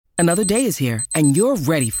Another day is here, and you're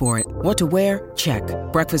ready for it. What to wear? Check.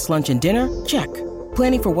 Breakfast, lunch, and dinner? Check.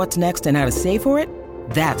 Planning for what's next and how to save for it?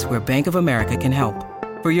 That's where Bank of America can help.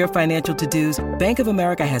 For your financial to-dos, Bank of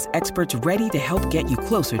America has experts ready to help get you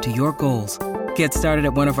closer to your goals. Get started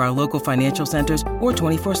at one of our local financial centers or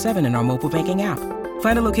 24/7 in our mobile banking app.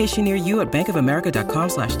 Find a location near you at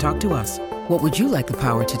bankofamerica.com/talktous. What would you like the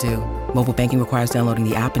power to do? Mobile banking requires downloading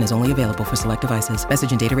the app and is only available for select devices.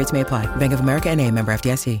 Message and data rates may apply. Bank of America N.A., member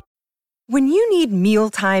FDIC. When you need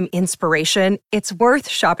mealtime inspiration, it's worth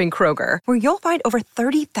shopping Kroger, where you'll find over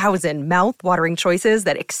 30,000 mouth-watering choices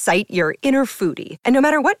that excite your inner foodie. And no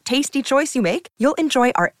matter what tasty choice you make, you'll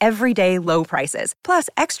enjoy our everyday low prices, plus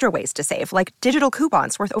extra ways to save, like digital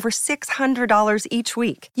coupons worth over $600 each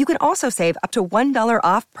week. You can also save up to $1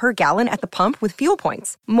 off per gallon at the pump with fuel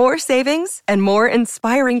points. More savings and more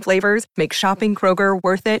inspiring flavors make shopping Kroger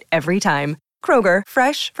worth it every time. Kroger,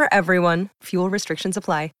 fresh for everyone. Fuel restrictions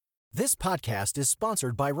apply. This podcast is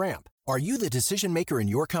sponsored by Ramp. Are you the decision maker in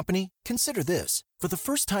your company? Consider this. For the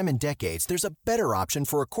first time in decades, there's a better option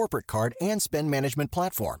for a corporate card and spend management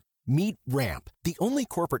platform. Meet Ramp, the only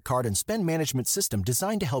corporate card and spend management system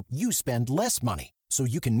designed to help you spend less money so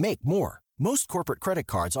you can make more. Most corporate credit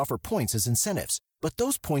cards offer points as incentives, but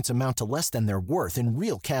those points amount to less than their worth in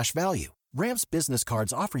real cash value. Ramp's business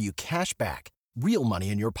cards offer you cash back, real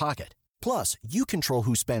money in your pocket. Plus, you control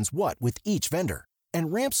who spends what with each vendor.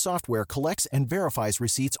 And Ramp software collects and verifies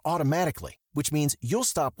receipts automatically, which means you'll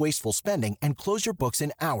stop wasteful spending and close your books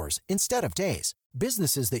in hours instead of days.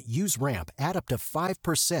 Businesses that use Ramp add up to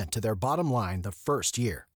 5% to their bottom line the first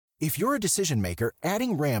year. If you're a decision maker,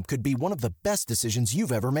 adding Ramp could be one of the best decisions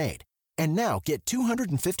you've ever made. And now get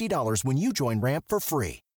 $250 when you join Ramp for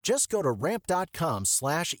free. Just go to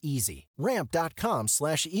ramp.com/easy.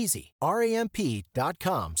 Ramp.com/easy.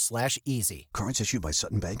 RAMP.com/easy. Cards issued by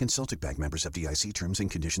Sutton Bank and Celtic Bank, members FDIC. Terms and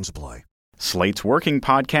conditions apply. Slate's Working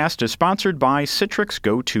Podcast is sponsored by Citrix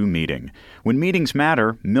GoToMeeting. When meetings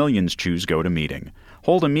matter, millions choose GoToMeeting.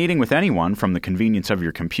 Hold a meeting with anyone from the convenience of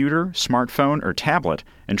your computer, smartphone, or tablet,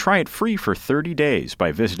 and try it free for 30 days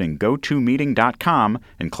by visiting GoToMeeting.com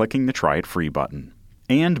and clicking the Try It Free button.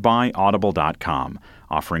 And by Audible.com,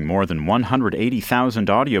 offering more than 180,000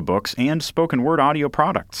 audiobooks and spoken word audio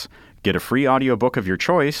products. Get a free audiobook of your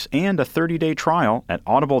choice and a 30-day trial at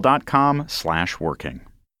audible.com/working.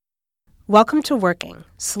 Welcome to Working,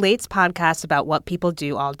 Slate's podcast about what people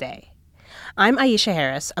do all day. I'm Aisha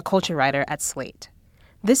Harris, a culture writer at Slate.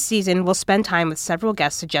 This season, we'll spend time with several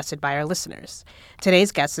guests suggested by our listeners.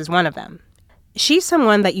 Today's guest is one of them. She's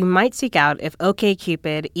someone that you might seek out if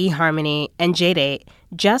OkCupid, eHarmony, and JDate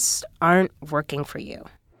just aren't working for you.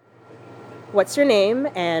 What's your name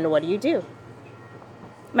and what do you do?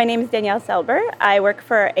 My name is Danielle Selber. I work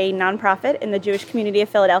for a nonprofit in the Jewish community of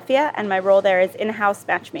Philadelphia, and my role there is in-house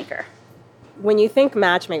matchmaker. When you think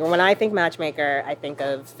matchmaker, when I think matchmaker, I think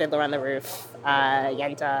of Fiddler on the Roof,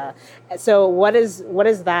 Yenta. So what is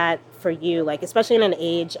that for you? Like, especially in an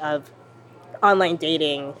age of online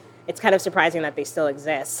dating, it's kind of surprising that they still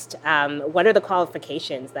exist. What are the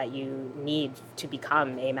qualifications that you need to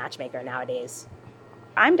become a matchmaker nowadays?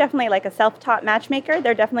 I'm definitely like a self-taught matchmaker.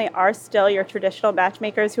 There definitely are still your traditional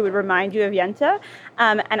matchmakers who would remind you of Yenta.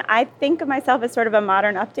 And I think of myself as sort of a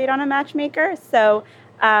modern update on a matchmaker. So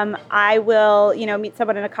I will, meet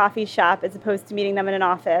someone in a coffee shop as opposed to meeting them in an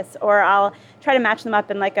office. Or I'll try to match them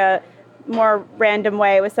up in like a more random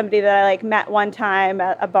way with somebody that I met one time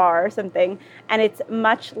at a bar or something. And it's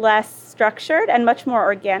much less structured and much more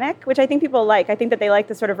organic, which I think people like. I think that they like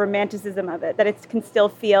the sort of romanticism of it, that it can still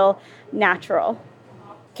feel natural.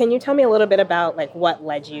 Can you tell me a little bit about what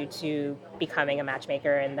led you to becoming a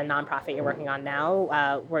matchmaker in the nonprofit you're working on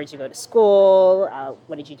now? Where did you go to school?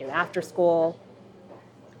 What did you do after school?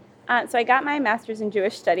 So I got my master's in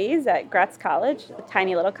Jewish studies at Gratz College, a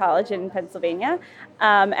tiny little college in Pennsylvania,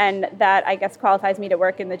 and that, I guess, qualifies me to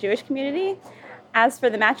work in the Jewish community. As for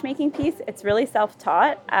the matchmaking piece, it's really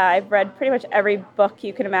self-taught. I've read pretty much every book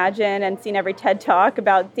you can imagine and seen every TED Talk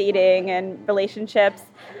about dating and relationships.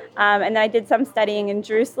 And then I did some studying in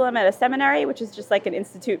Jerusalem at a seminary, which is just like an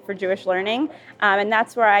institute for Jewish learning. And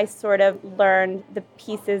that's where I sort of learned the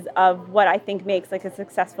pieces of what I think makes a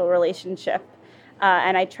successful relationship.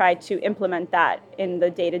 And I try to implement that in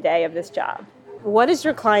the day-to-day of this job. What does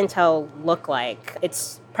your clientele look like?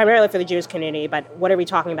 It's primarily for the Jewish community, but what are we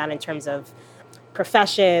talking about in terms of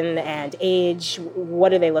profession and age? What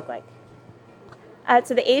do they look like?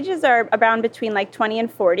 So the ages are around between like 20 and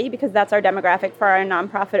 40 because that's our demographic for our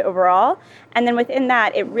nonprofit overall. And then within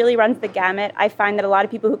that, it really runs the gamut. I find that a lot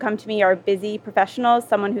of people who come to me are busy professionals,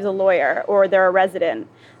 someone who's a lawyer, or they're a resident,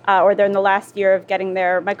 or they're in the last year of getting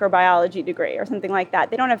their microbiology degree or something like that.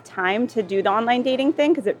 They don't have time to do the online dating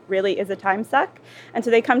thing because it really is a time suck. And so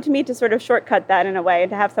they come to me to sort of shortcut that in a way and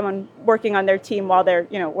to have someone working on their team while they're,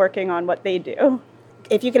 working on what they do.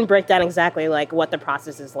 If you can break down exactly like what the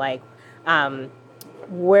process is like,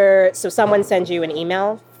 so someone sends you an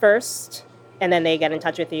email first, and then they get in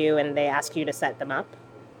touch with you and they ask you to set them up?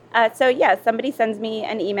 Somebody sends me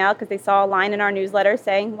an email because they saw a line in our newsletter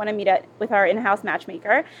saying, want to meet with our in-house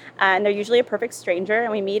matchmaker. And they're usually a perfect stranger,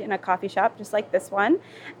 and we meet in a coffee shop just like this one.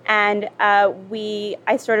 And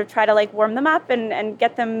I sort of try to like warm them up and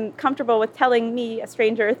get them comfortable with telling me, a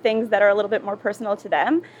stranger, things that are a little bit more personal to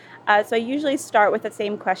them. So I usually start with the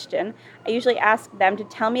same question. I usually ask them to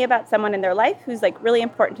tell me about someone in their life who's like really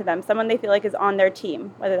important to them, someone they feel like is on their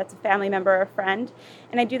team, whether that's a family member or a friend.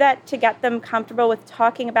 And I do that to get them comfortable with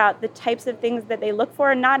talking about the types of things that they look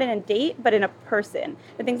for, not in a date, but in a person,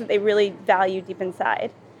 the things that they really value deep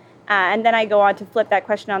inside. And then I go on to flip that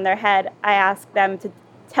question on their head. I ask them to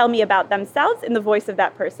tell me about themselves in the voice of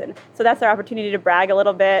that person. So that's their opportunity to brag a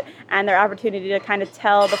little bit and their opportunity to kind of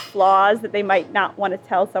tell the flaws that they might not want to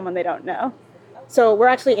tell someone they don't know. So we're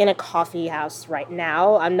actually in a coffee house right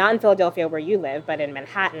now. I'm not in Philadelphia where you live, but in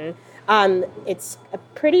Manhattan. It's a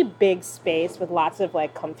pretty big space with lots of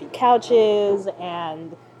like comfy couches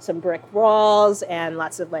and some brick walls and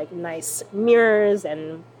lots of like nice mirrors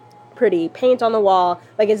and pretty paint on the wall.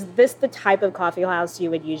 Like, is this the type of coffee house you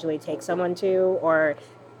would usually take someone to, or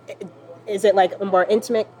is it like a more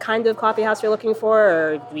intimate kind of coffee house you're looking for,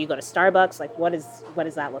 or do you go to Starbucks? Like, what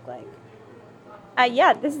does that look like?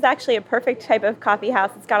 This is actually a perfect type of coffee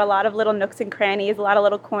house. It's got a lot of little nooks and crannies, a lot of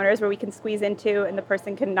little corners where we can squeeze into and the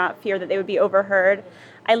person can not fear that they would be overheard.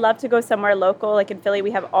 I love to go somewhere local. Like in Philly,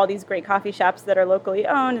 we have all these great coffee shops that are locally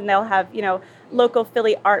owned, and they'll have, local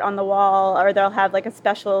Philly art on the wall, or they'll have like a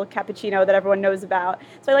special cappuccino that everyone knows about.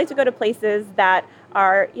 So I like to go to places that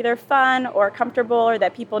are either fun or comfortable or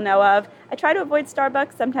that people know of. I try to avoid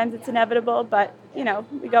Starbucks. Sometimes it's inevitable, but,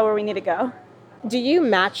 we go where we need to go. Do you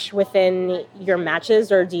match within your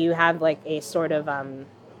matches, or do you have like a sort of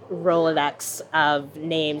Rolodex of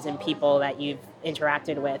names and people that you've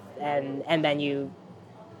interacted with, and then you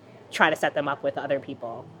try to set them up with other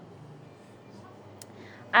people?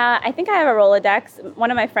 I think I have a Rolodex. One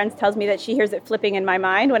of my friends tells me that she hears it flipping in my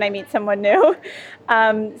mind when I meet someone new.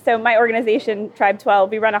 So my organization, Tribe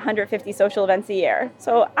 12, we run 150 social events a year.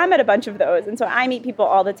 So I'm at a bunch of those. And so I meet people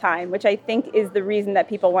all the time, which I think is the reason that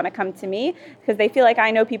people want to come to me, because they feel like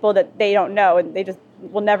I know people that they don't know and they just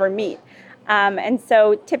will never meet. And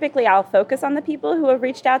so typically I'll focus on the people who have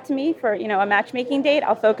reached out to me for, a matchmaking date.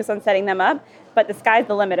 I'll focus on setting them up, but the sky's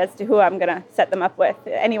the limit as to who I'm going to set them up with.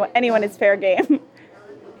 Anyone is fair game.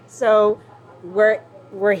 So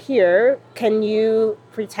we're here. Can you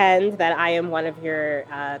pretend that I am one of your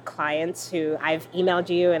clients who I've emailed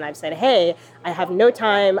you and I've said, hey, I have no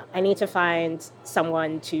time. I need to find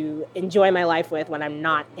someone to enjoy my life with when I'm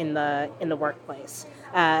not in the workplace.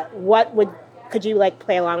 Could you like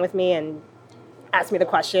play along with me and ask me the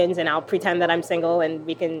questions, and I'll pretend that I'm single and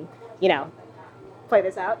we can, play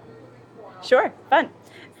this out? Sure, fun.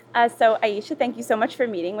 So Aisha, thank you so much for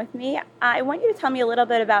meeting with me. I want you to tell me a little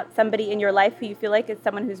bit about somebody in your life who you feel like is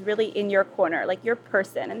someone who's really in your corner, like your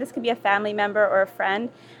person. And this could be a family member or a friend.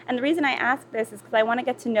 And the reason I ask this is because I want to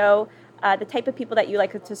get to know the type of people that you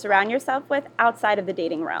like to surround yourself with outside of the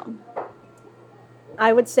dating realm.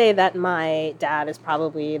 I would say that my dad is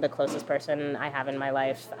probably the closest person I have in my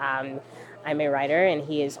life. I'm a writer, and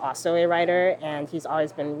he is also a writer, and he's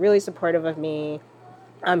always been really supportive of me.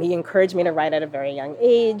 He encouraged me to write at a very young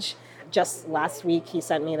age. Just last week, he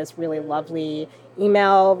sent me this really lovely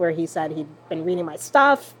email where he said he'd been reading my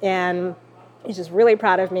stuff, and he's just really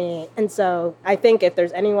proud of me. And so I think if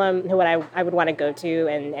there's anyone who I would want to go to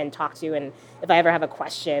and talk to, and if I ever have a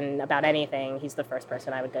question about anything, he's the first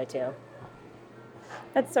person I would go to.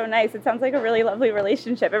 That's so nice. It sounds like a really lovely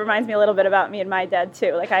relationship. It reminds me a little bit about me and my dad,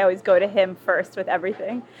 too. Like, I always go to him first with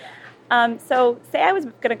everything. So say I was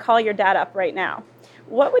going to call your dad up right now.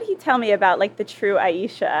 What would he tell me about, like, the true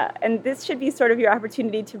Aisha? And this should be sort of your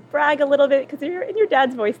opportunity to brag a little bit, because you're in your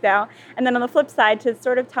dad's voice now. And then on the flip side, to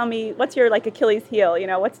sort of tell me what's your, like, Achilles heel,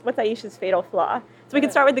 what's Aisha's fatal flaw? So we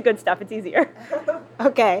can start with the good stuff. It's easier.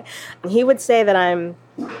 Okay. He would say that I'm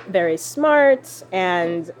very smart,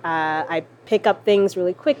 and I pick up things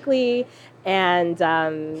really quickly, and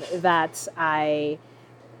that I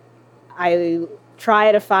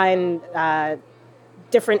try to find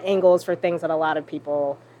different angles for things that a lot of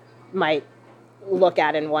people might look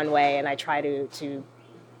at in one way, and I try to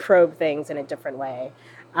probe things in a different way.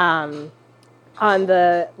 On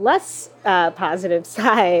the less positive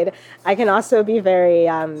side, I can also be very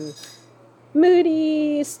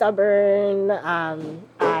moody, stubborn.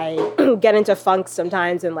 I get into funks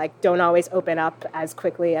sometimes and like don't always open up as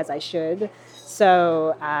quickly as I should.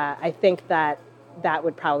 So I think that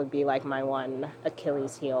would probably be like my one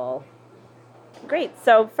Achilles heel. Great.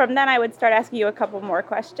 So from then I would start asking you a couple more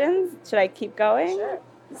questions. Should I keep going? Sure.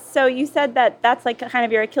 So you said that that's like kind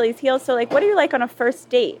of your Achilles heel. So like, what are you like on a first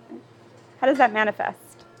date? How does that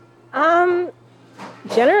manifest?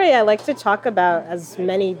 Generally, I like to talk about as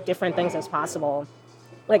many different things as possible.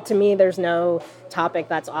 Like, to me, there's no topic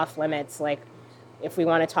that's off limits. Like, if we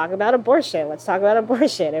want to talk about abortion, let's talk about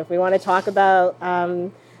abortion. If we want to talk about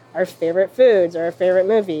our favorite foods or our favorite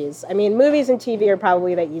movies. I mean, movies and TV are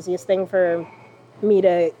probably the easiest thing for me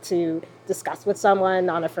to discuss with someone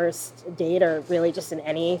on a first date or really just in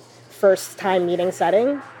any first-time meeting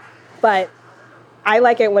setting. But I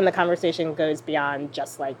like it when the conversation goes beyond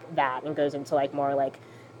just like that and goes into like more like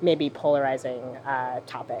maybe polarizing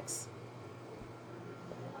topics.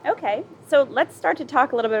 Okay, so let's start to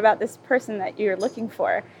talk a little bit about this person that you're looking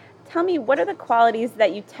for. Tell me, what are the qualities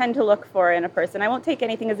that you tend to look for in a person? I won't take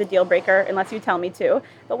anything as a deal breaker unless you tell me to,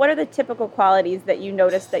 but what are the typical qualities that you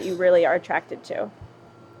notice that you really are attracted to?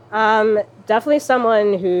 Definitely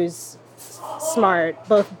someone who's smart,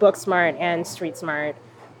 both book smart and street smart.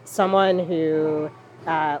 Someone who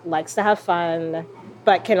likes to have fun,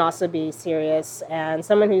 but can also be serious, and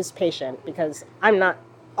someone who's patient, because I'm not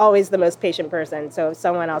always the most patient person, so if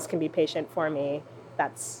someone else can be patient for me,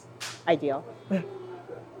 that's ideal.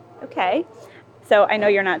 Okay, so I know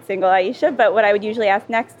you're not single, Aisha, but what I would usually ask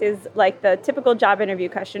next is like the typical job interview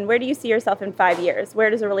question. Where do you see yourself in 5 years? Where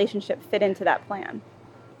does a relationship fit into that plan?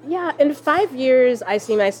 Yeah, in 5 years, I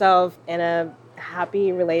see myself in a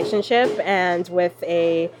happy relationship and with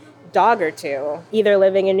a dog or two, either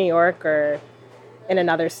living in New York or in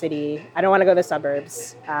another city. I don't want to go to the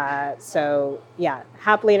suburbs. So yeah,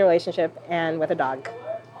 happily in a relationship and with a dog.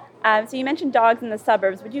 So you mentioned dogs in the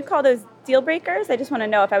suburbs. Would you call those deal breakers? I just want to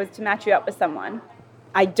know if I was to match you up with someone.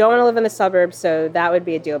 I don't want to live in the suburbs, so that would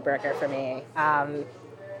be a deal breaker for me.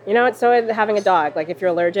 You know what? So having a dog, like if you're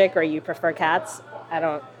allergic or you prefer cats, I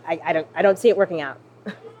don't see it working out.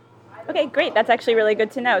 Okay, great. That's actually really good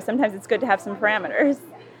to know. Sometimes it's good to have some parameters.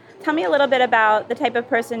 Tell me a little bit about the type of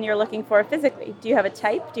person you're looking for physically. Do you have a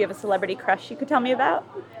type? Do you have a celebrity crush you could tell me about?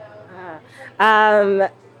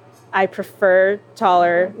 I prefer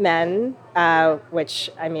taller men, which,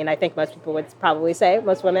 I mean, I think most people would probably say,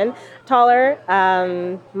 most women, taller.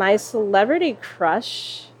 My celebrity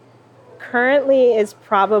crush currently is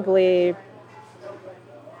probably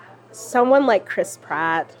someone like Chris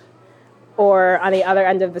Pratt, or on the other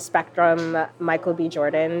end of the spectrum, Michael B.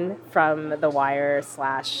 Jordan from The Wire /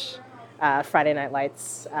 Friday Night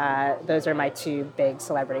Lights. Those are my two big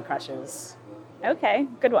celebrity crushes. Okay,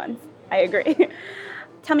 good ones. I agree.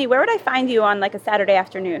 Tell me, where would I find you on like a Saturday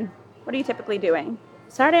afternoon? What are you typically doing?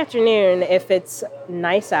 Saturday afternoon, if it's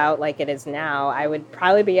nice out like it is now, I would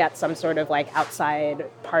probably be at some sort of like outside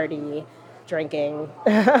party, drinking,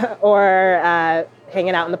 or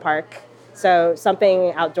hanging out in the park. So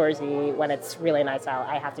something outdoorsy when it's really nice out.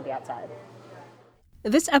 I have to be outside.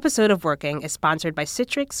 This episode of Working is sponsored by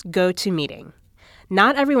Citrix GoToMeeting.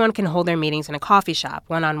 Not everyone can hold their meetings in a coffee shop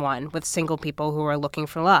one-on-one with single people who are looking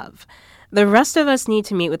for love. The rest of us need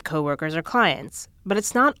to meet with coworkers or clients, but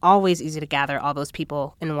it's not always easy to gather all those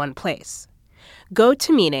people in one place.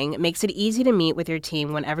 GoToMeeting makes it easy to meet with your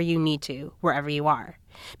team whenever you need to, wherever you are.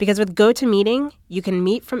 Because with GoToMeeting, you can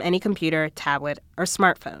meet from any computer, tablet, or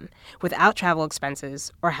smartphone without travel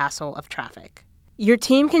expenses or hassle of traffic. Your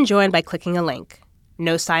team can join by clicking a link.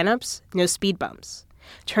 No signups, no speed bumps.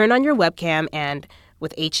 Turn on your webcam and,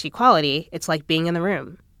 with HD quality, it's like being in the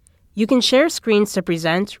room. You can share screens to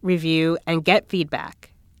present, review, and get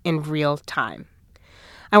feedback in real time.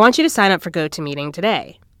 I want you to sign up for GoToMeeting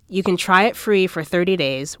today. You can try it free for 30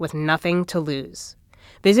 days with nothing to lose.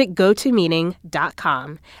 Visit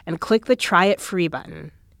GoToMeeting.com and click the Try It Free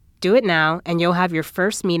button. Do it now, and you'll have your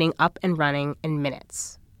first meeting up and running in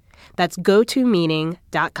minutes. That's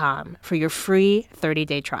GoToMeeting.com for your free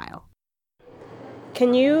 30-day trial.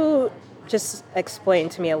 Can you just explain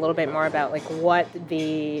to me a little bit more about like what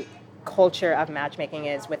the culture of matchmaking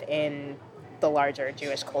is within the larger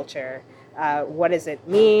Jewish culture? What does it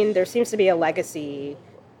mean? There seems to be a legacy.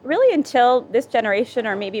 Really, until this generation,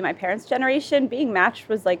 or maybe my parents' generation, being matched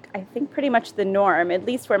was like, I think, pretty much the norm, at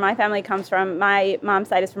least where my family comes from. My mom's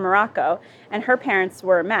side is from Morocco, and her parents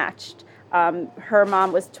were matched. Her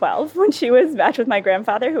mom was 12 when she was matched with my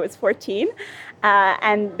grandfather, who was 14.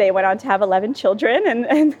 And they went on to have 11 children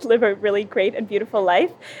and live a really great and beautiful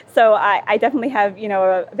life. So I definitely have,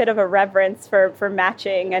 a bit of a reverence for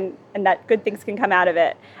matching and that good things can come out of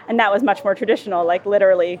it. And that was much more traditional, like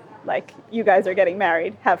literally, like you guys are getting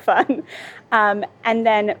married, have fun. And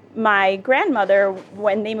then my grandmother,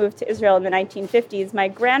 when they moved to Israel in the 1950s, my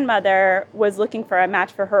grandmother was looking for a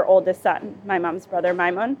match for her oldest son, my mom's brother,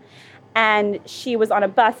 Maimon. And she was on a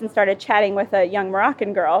bus and started chatting with a young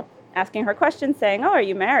Moroccan girl, asking her questions, saying, "Oh, are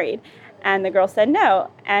you married?" And the girl said no.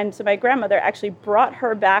 And so my grandmother actually brought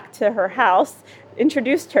her back to her house,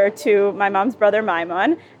 introduced her to my mom's brother,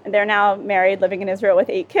 Maimon, and they're now married, living in Israel with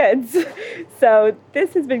 8 kids. So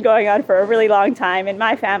this has been going on for a really long time in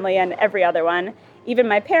my family and every other one. Even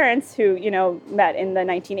my parents, who met in the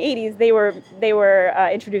 1980s, they were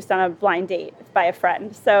introduced on a blind date by a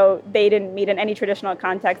friend. So they didn't meet in any traditional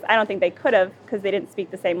context. I don't think they could have because they didn't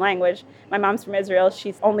speak the same language. My mom's from Israel.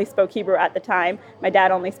 She only spoke Hebrew at the time. My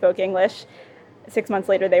dad only spoke English. 6 months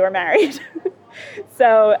later, they were married.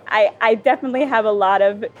 So I definitely have a lot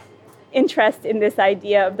of interest in this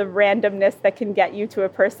idea of the randomness that can get you to a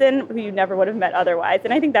person who you never would have met otherwise.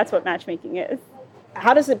 And I think that's what matchmaking is.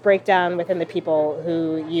 How does it break down within the people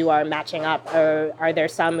who you are matching up? Or are there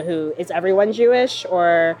some is everyone Jewish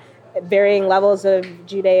or varying levels of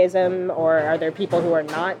Judaism? Or are there people who are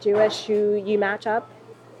not Jewish who you match up?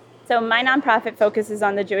 So my nonprofit focuses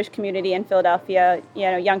on the Jewish community in Philadelphia,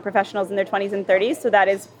 young professionals in their 20s and 30s. So that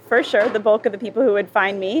is for sure the bulk of the people who would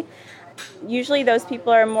find me. Usually those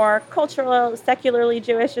people are more cultural, secularly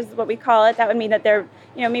Jewish is what we call it. That would mean that they're,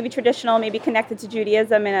 maybe traditional, maybe connected to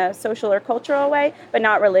Judaism in a social or cultural way, but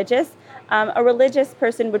not religious. A religious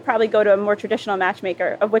person would probably go to a more traditional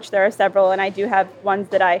matchmaker, of which there are several, and I do have ones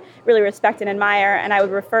that I really respect and admire, and I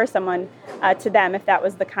would refer someone to them if that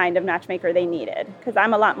was the kind of matchmaker they needed. Because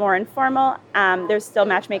I'm a lot more informal. There's still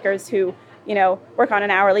matchmakers who, work on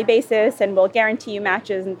an hourly basis and will guarantee you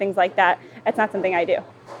matches and things like that. That's not something I do.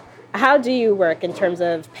 How do you work in terms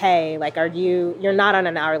of pay? Like, you're not on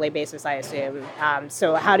an hourly basis, I assume.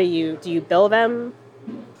 So how do you bill them?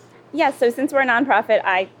 Yeah, so since we're a nonprofit,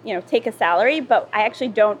 I, take a salary, but I actually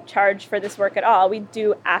don't charge for this work at all. We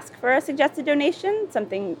do ask for a suggested donation,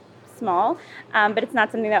 something small, but it's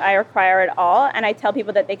not something that I require at all. And I tell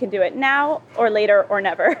people that they can do it now or later or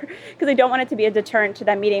never, because I don't want it to be a deterrent to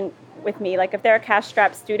them meeting with me. Like if they're a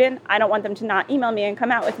cash-strapped student, I don't want them to not email me and come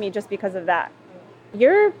out with me just because of that.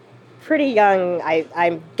 You're pretty young,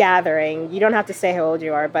 I'm gathering. You don't have to say how old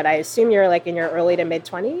you are, but I assume you're like in your early to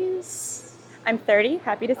mid-20s? I'm 30,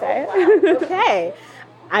 happy to say it. Okay.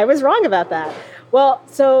 I was wrong about that. Well,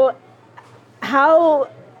 so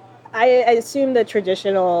I assume the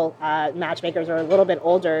traditional matchmakers are a little bit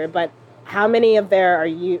older, but how many are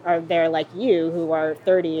there like you who are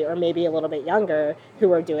 30 or maybe a little bit younger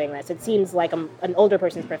who are doing this? It seems like an older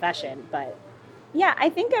person's profession, but... Yeah, I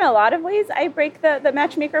think in a lot of ways I break the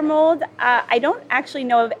matchmaker mold. I don't actually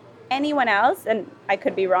know of anyone else, and I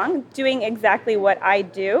could be wrong, doing exactly what I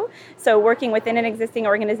do. So working within an existing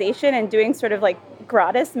organization and doing sort of like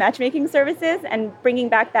gratis matchmaking services and bringing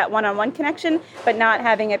back that one-on-one connection, but not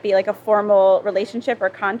having it be like a formal relationship or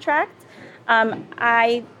contract.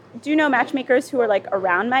 I do know matchmakers who are like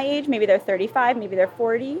around my age, maybe they're 35, maybe they're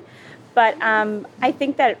 40. But I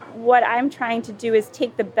think that what I'm trying to do is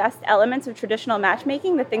take the best elements of traditional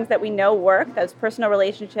matchmaking, the things that we know work, those personal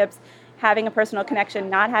relationships, having a personal connection,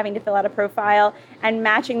 not having to fill out a profile, and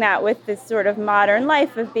matching that with this sort of modern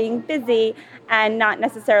life of being busy and not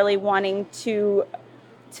necessarily wanting to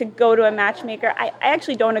go to a matchmaker. I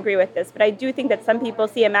actually don't agree with this, but I do think that some people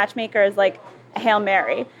see a matchmaker as like a Hail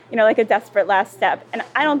Mary, like a desperate last step. And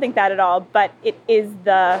I don't think that at all, but it is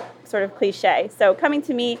the sort of cliche. So coming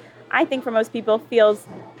to me, I think for most people, feels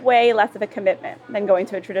way less of a commitment than going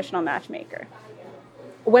to a traditional matchmaker.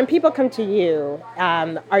 When people come to you,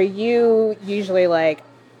 are you usually like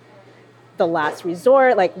the last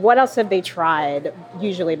resort? Like, what else have they tried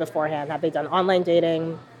usually beforehand? Have they done online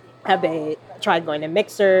dating? Have they tried going to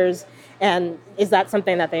mixers? And is that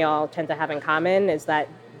something that they all tend to have in common? Is that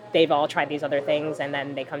they've all tried these other things and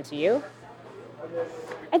then they come to you?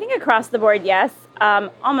 I think across the board, yes.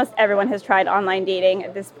 Almost everyone has tried online dating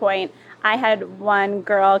at this point. I had one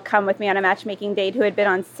girl come with me on a matchmaking date who had been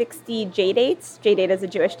on 60 JDates. JDate is a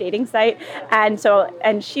Jewish dating site. And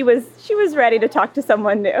she was ready to talk to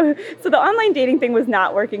someone new. So the online dating thing was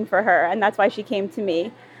not working for her, and that's why she came to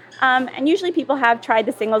me. And usually people have tried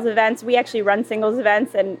the singles events. We actually run singles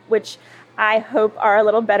events, and which I hope are a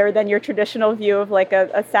little better than your traditional view of like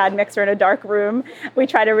a sad mixer in a dark room. We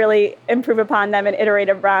try to really improve upon them and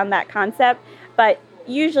iterate around that concept. But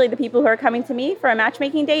usually the people who are coming to me for a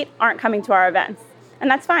matchmaking date aren't coming to our events. And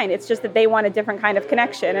that's fine. It's just that they want a different kind of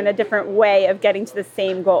connection and a different way of getting to the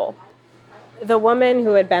same goal. The woman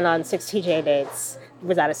who had been on 6 TJ dates,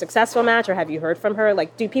 was that a successful match, or have you heard from her?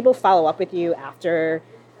 Like, do people follow up with you after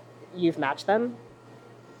you've matched them?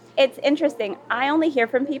 It's interesting. I only hear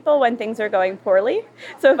from people when things are going poorly.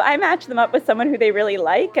 So if I match them up with someone who they really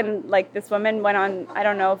like, and like this woman went on,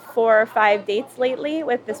 4 or 5 dates lately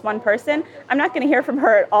with this one person, I'm not going to hear from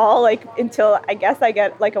her at all, like until I guess I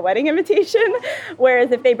get like a wedding invitation.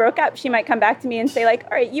 Whereas if they broke up, she might come back to me and say like,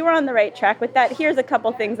 all right, you were on the right track with that. Here's a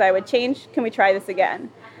couple things I would change. Can we try this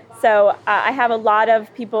again? So I have a lot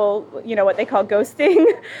of people, what they call ghosting,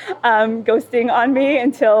 ghosting on me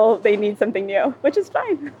until they need something new, which is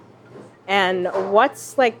fine. And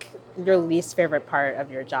what's like your least favorite part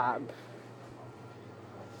of your job?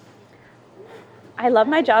 I love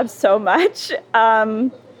my job so much.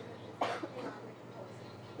 I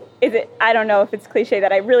don't know if it's cliche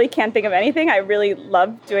that I really can't think of anything. I really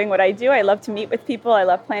love doing what I do. I love to meet with people. I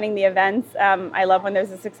love planning the events. I love when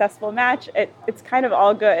there's a successful match. It's kind of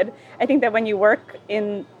all good. I think that when you work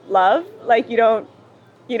in love, like you don't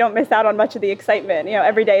miss out on much of the excitement.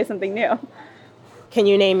 Every day is something new. Can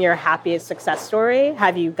you name your happiest success story?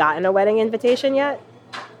 Have you gotten a wedding invitation yet?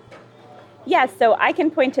 Yes, so I can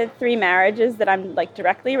point to 3 marriages that I'm like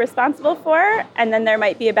directly responsible for, and then there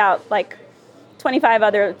might be about like 25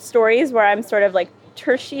 other stories where I'm sort of like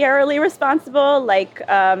tertiarily responsible, like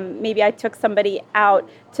maybe I took somebody out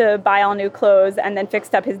to buy all new clothes and then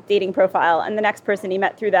fixed up his dating profile, and the next person he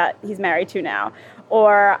met through that he's married to now.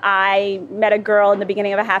 Or I met a girl in the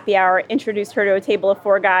beginning of a happy hour, introduced her to a table of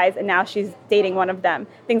 4 guys, and now she's dating one of them,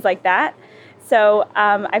 things like that. So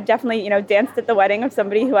I've definitely, danced at the wedding of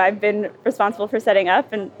somebody who I've been responsible for setting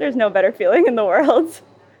up, and there's no better feeling in the world.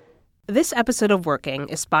 This episode of Working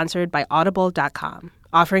is sponsored by Audible.com,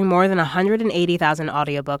 offering more than 180,000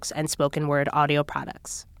 audiobooks and spoken word audio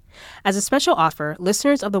products. As a special offer,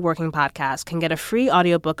 listeners of the Working podcast can get a free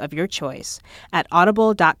audiobook of your choice at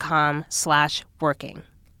audible.com/working.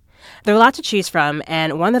 There are a lot to choose from,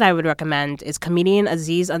 and one that I would recommend is comedian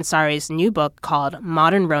Aziz Ansari's new book called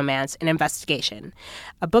Modern Romance: An Investigation,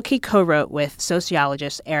 a book he co-wrote with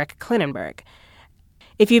sociologist Eric Klinenberg.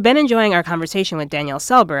 If you've been enjoying our conversation with Danielle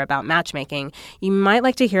Selber about matchmaking, you might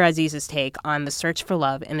like to hear Aziz's take on the search for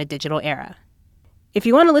love in the digital era. If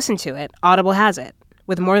you want to listen to it, Audible has it.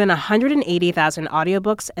 With more than 180,000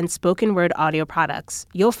 audiobooks and spoken word audio products,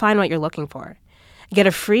 you'll find what you're looking for. Get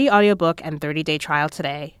a free audiobook and 30-day trial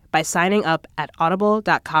today by signing up at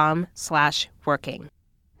audible.com/working.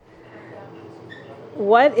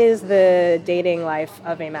 What is the dating life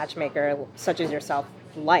of a matchmaker such as yourself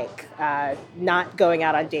like? Not going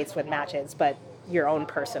out on dates with matches, but your own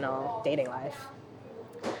personal dating life.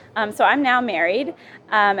 So I'm now married,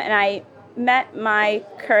 and I met my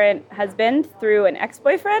current husband through an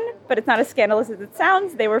ex-boyfriend, but it's not as scandalous as it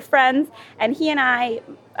sounds. They were friends, and he and I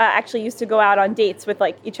actually used to go out on dates with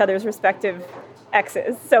like each other's respective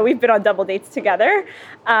exes. So we've been on double dates together,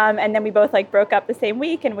 and then we both like broke up the same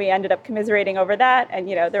week, and we ended up commiserating over that, and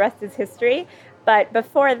the rest is history. But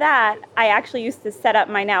before that, I actually used to set up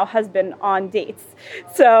my now husband on dates.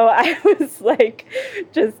 So I was like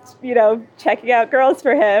just, checking out girls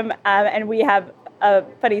for him. And we have a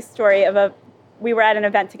funny story of we were at an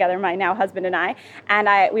event together, my now husband and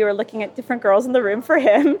we were looking at different girls in the room for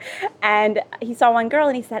him. And he saw one girl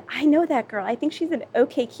and he said, I know that girl. I think she's an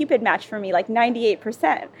OkCupid match for me, like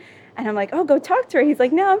 98%. And I'm like, oh, go talk to her. He's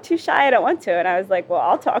like, no, I'm too shy. I don't want to. And I was like, well,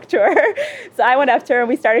 I'll talk to her. So I went up to her and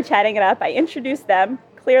we started chatting it up. I introduced them.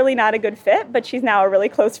 Clearly not a good fit, but she's now a really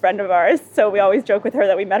close friend of ours. So we always joke with her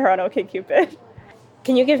that we met her on OkCupid.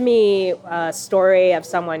 Can you give me a story of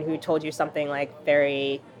someone who told you something like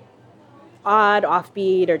very odd,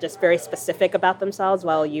 offbeat, or just very specific about themselves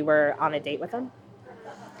while you were on a date with them?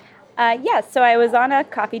 Yes. So I was on a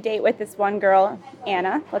coffee date with this one girl,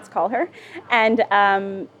 Anna, let's call her.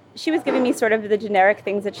 And she was giving me sort of the generic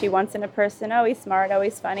things that she wants in a person. Always smart,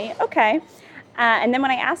 always funny. Okay. And then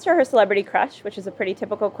when I asked her celebrity crush, which is a pretty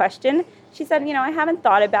typical question, she said, I haven't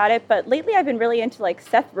thought about it, but lately I've been really into like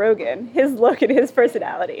Seth Rogen, his look and his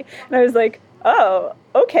personality. And I was like, oh,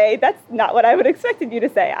 okay, that's not what I would have expected you to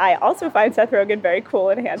say. I also find Seth Rogen very cool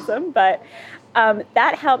and handsome, but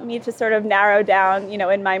that helped me to sort of narrow down,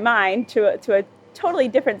 in my mind to a totally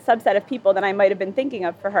different subset of people than I might have been thinking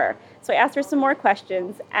of for her. So I asked her some more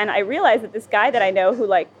questions, and I realized that this guy that I know who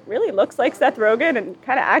like really looks like Seth Rogen and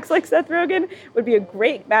kind of acts like Seth Rogen would be a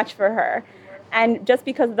great match for her. And just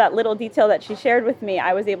because of that little detail that she shared with me,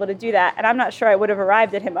 I was able to do that, and I'm not sure I would have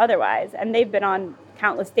arrived at him otherwise. And they've been on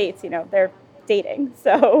countless dates, they're dating,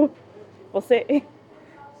 so we'll see.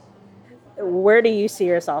 where do you see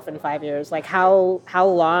yourself in 5 years? Like, how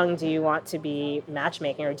long do you want to be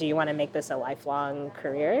matchmaking, or do you want to make this a lifelong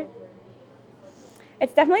career?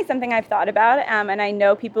 It's definitely something I've thought about, and I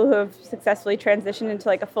know people who have successfully transitioned into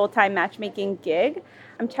like a full-time matchmaking gig.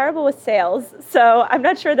 I'm terrible with sales, so I'm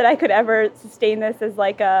not sure that I could ever sustain this as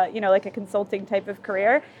like a consulting type of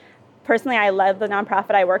career. Personally, I love the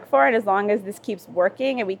nonprofit I work for, and as long as this keeps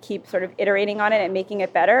working and we keep sort of iterating on it and making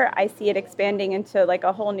it better, I see it expanding into like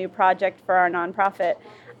a whole new project for our nonprofit.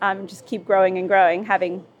 Just keep growing and growing,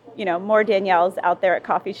 having, more Danielles out there at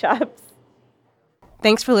coffee shops.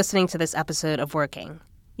 Thanks for listening to this episode of Working.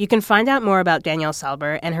 You can find out more about Danielle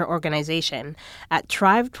Salber and her organization at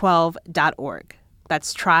tribe12.org.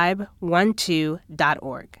 That's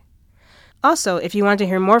tribe12.org. Also, if you want to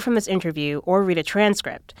hear more from this interview or read a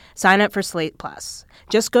transcript, sign up for Slate Plus.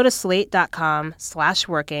 Just go to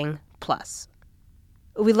slate.com/working+.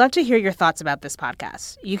 We'd love to hear your thoughts about this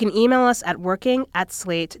podcast. You can email us at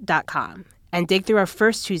working@slate.com and dig through our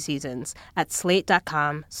first 2 seasons at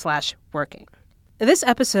slate.com/working. This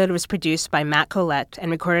episode was produced by Matt Collette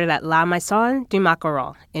and recorded at La Maison du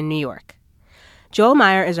Macaron in New York. Joel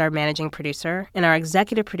Meyer is our managing producer, and our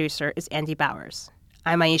executive producer is Andy Bowers.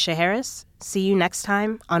 I'm Aisha Harris. See you next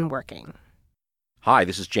time on Working. Hi,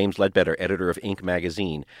 this is James Ledbetter, editor of Inc.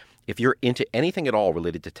 magazine. If you're into anything at all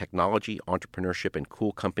related to technology, entrepreneurship, and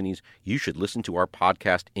cool companies, you should listen to our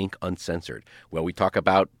podcast, Inc. Uncensored, where we talk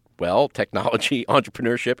about, technology,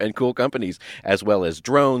 entrepreneurship, and cool companies, as well as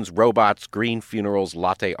drones, robots, green funerals,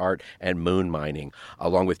 latte art, and moon mining,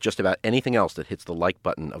 along with just about anything else that hits the like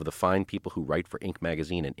button of the fine people who write for Inc.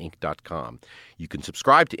 magazine and Inc.com. You can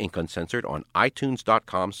subscribe to Inc. Uncensored on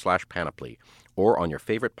iTunes.com/panoply or on your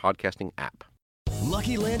favorite podcasting app.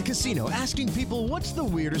 Lucky Land Casino, asking people, what's the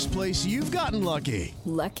weirdest place you've gotten lucky?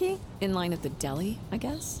 Lucky? In line at the deli, I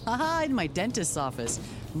guess? Aha, in my dentist's office.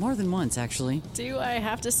 More than once, actually. Do I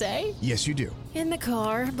have to say? Yes, you do. In the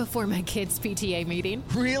car before my kids' PTA meeting.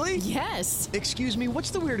 Really? Yes. Excuse me,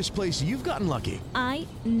 what's the weirdest place you've gotten lucky? I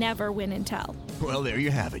never win and tell. Well, there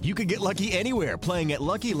you have it. You can get lucky anywhere, playing at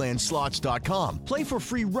LuckyLandSlots.com. Play for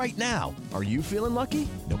free right now. Are you feeling lucky?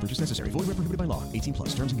 No purchase necessary. Void where prohibited by law.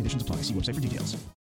 18+. Terms and conditions apply. See website for details.